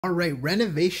All right,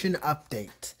 renovation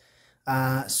update.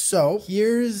 So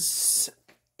here's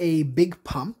a big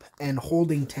pump and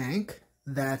holding tank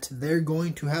that they're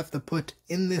going to have to put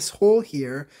in this hole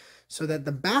here so that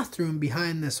the bathroom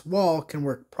behind this wall can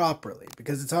work properly,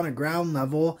 because it's on a ground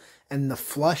level and the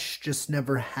flush just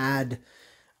never had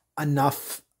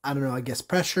enough, I don't know, I guess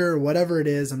pressure or whatever it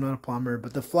is. I'm not a plumber,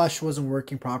 but the flush wasn't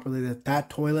working properly.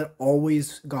 That toilet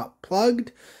always got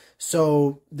plugged.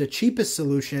 So the cheapest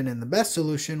solution and the best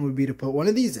solution would be to put one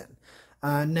of these in.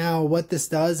 Now what this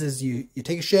does is you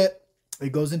take a shit,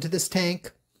 it goes into this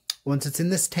tank. Once it's in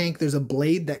this tank, there's a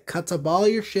blade that cuts up all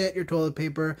your shit, your toilet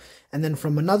paper, and then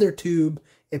from another tube,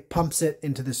 it pumps it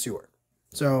into the sewer.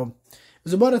 So it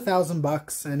was about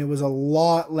 $1,000, and it was a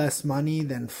lot less money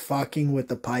than fucking with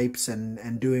the pipes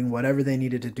and doing whatever they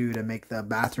needed to do to make the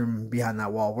bathroom behind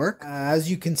that wall work.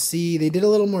 As you can see, they did a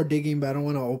little more digging, but I don't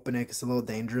want to open it because it's a little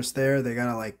dangerous there. They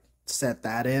gotta like set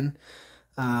that in,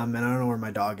 and I don't know where my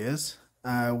dog is.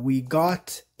 We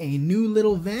got a new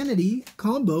little vanity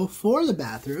combo for the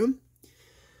bathroom.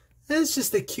 It's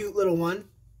just a cute little one,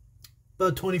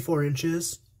 about 24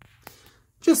 inches.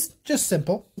 Just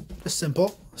simple, just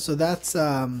simple. So that's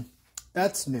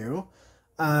new.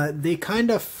 They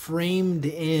kind of framed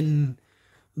in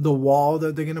the wall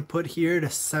that they're gonna put here to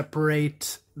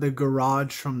separate the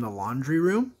garage from the laundry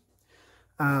room.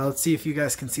 Let's see if you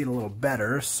guys can see it a little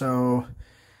better. So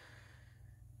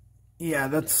yeah,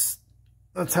 that's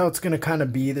how it's gonna kind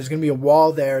of be. There's gonna be a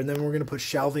wall there, and then we're gonna put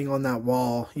shelving on that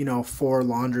wall, you know, for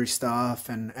laundry stuff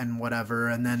and whatever.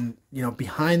 And then, you know,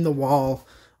 behind the wall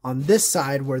on this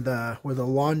side where the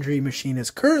laundry machine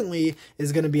is currently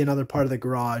is going to be another part of the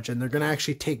garage, and they're going to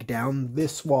actually take down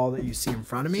this wall that you see in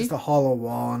front of me. It's just a hollow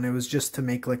wall, and it was just to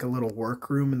make like a little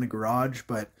workroom in the garage,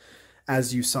 but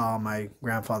as you saw, my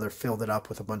grandfather filled it up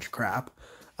with a bunch of crap.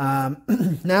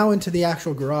 Now into the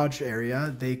actual garage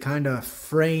area, they kind of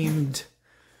framed,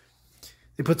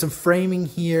 they put some framing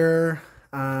here.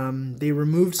 They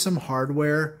removed some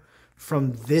hardware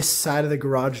from this side of the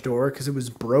garage door because it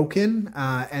was broken,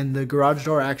 and the garage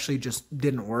door actually just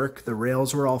didn't work. The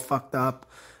rails were all fucked up.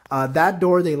 That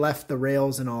door, they left the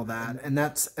rails and all that, and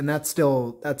that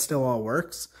still all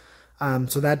works.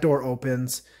 So that door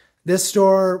opens. This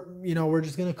door, you know, we're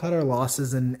just gonna cut our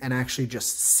losses and actually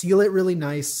just seal it really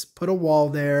nice, put a wall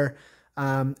there,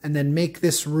 and then make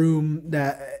this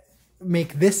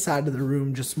side of the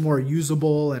room just more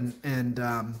usable and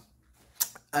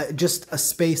just a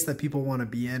space that people want to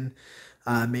be in,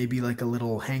 maybe like a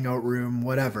little hangout room,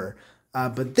 whatever.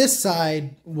 But this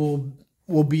side will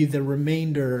be the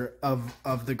remainder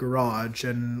of the garage,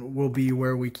 and will be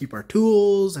where we keep our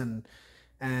tools and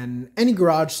any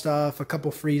garage stuff, a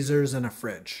couple freezers and a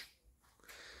fridge.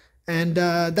 And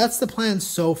that's the plan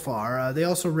so far. They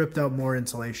also ripped out more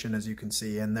insulation, as you can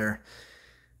see, and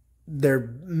they're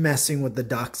messing with the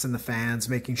ducts and the fans,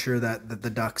 making sure that the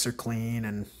ducts are clean.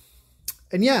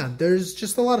 And yeah, there's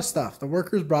just a lot of stuff. The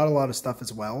workers brought a lot of stuff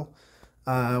as well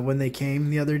when they came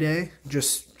the other day,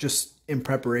 just in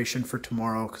preparation for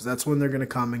tomorrow, because that's when they're going to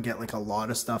come and get like a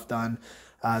lot of stuff done.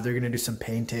 They're going to do some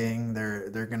painting. They're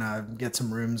going to get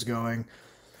some rooms going.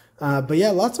 But yeah,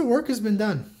 lots of work has been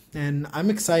done, and I'm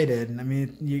excited. I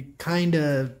mean, you kind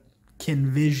of can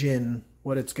vision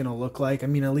what it's going to look like. I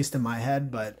mean, at least in my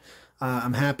head, but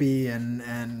I'm happy, and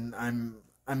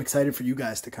I'm excited for you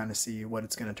guys to kind of see what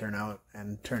it's going to turn out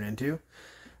and turn into.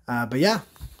 But yeah,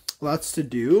 lots to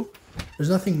do. There's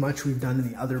nothing much we've done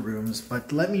in the other rooms,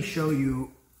 but let me show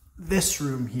you this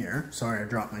room here. Sorry, I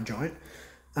dropped my joint.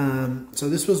 So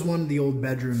this was one of the old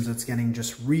bedrooms that's getting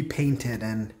just repainted,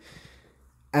 and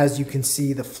as you can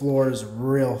see, the floor is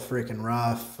real freaking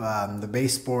rough. The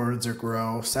baseboards are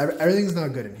gross. Everything's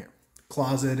not good in here.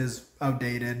 Closet is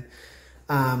outdated.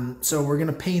 So we're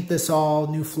gonna paint this all,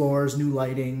 new floors, new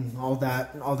lighting, all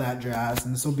that jazz,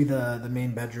 and this will be the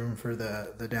main bedroom for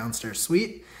the downstairs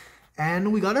suite.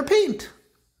 And we got our paint.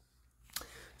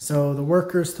 So the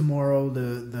workers tomorrow,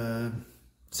 the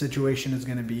situation is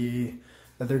gonna be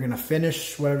that they're gonna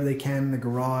finish whatever they can in the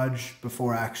garage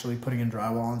before actually putting in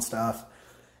drywall and stuff,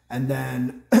 and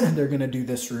then they're gonna do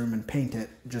this room and paint it,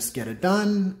 just get it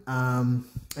done,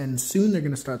 and soon they're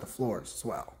gonna start the floors as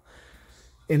well.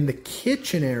 In the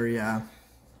kitchen area,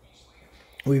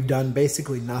 we've done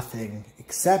basically nothing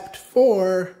except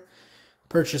for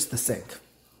purchase the sink.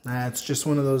 It's just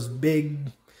one of those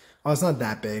big, well, it's not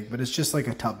that big, but it's just like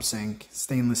a tub sink,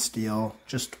 stainless steel,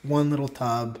 just one little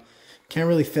tub. Can't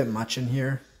really fit much in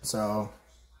here, so,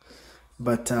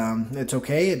 but it's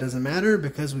okay, it doesn't matter,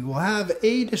 because we will have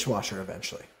a dishwasher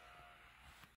eventually.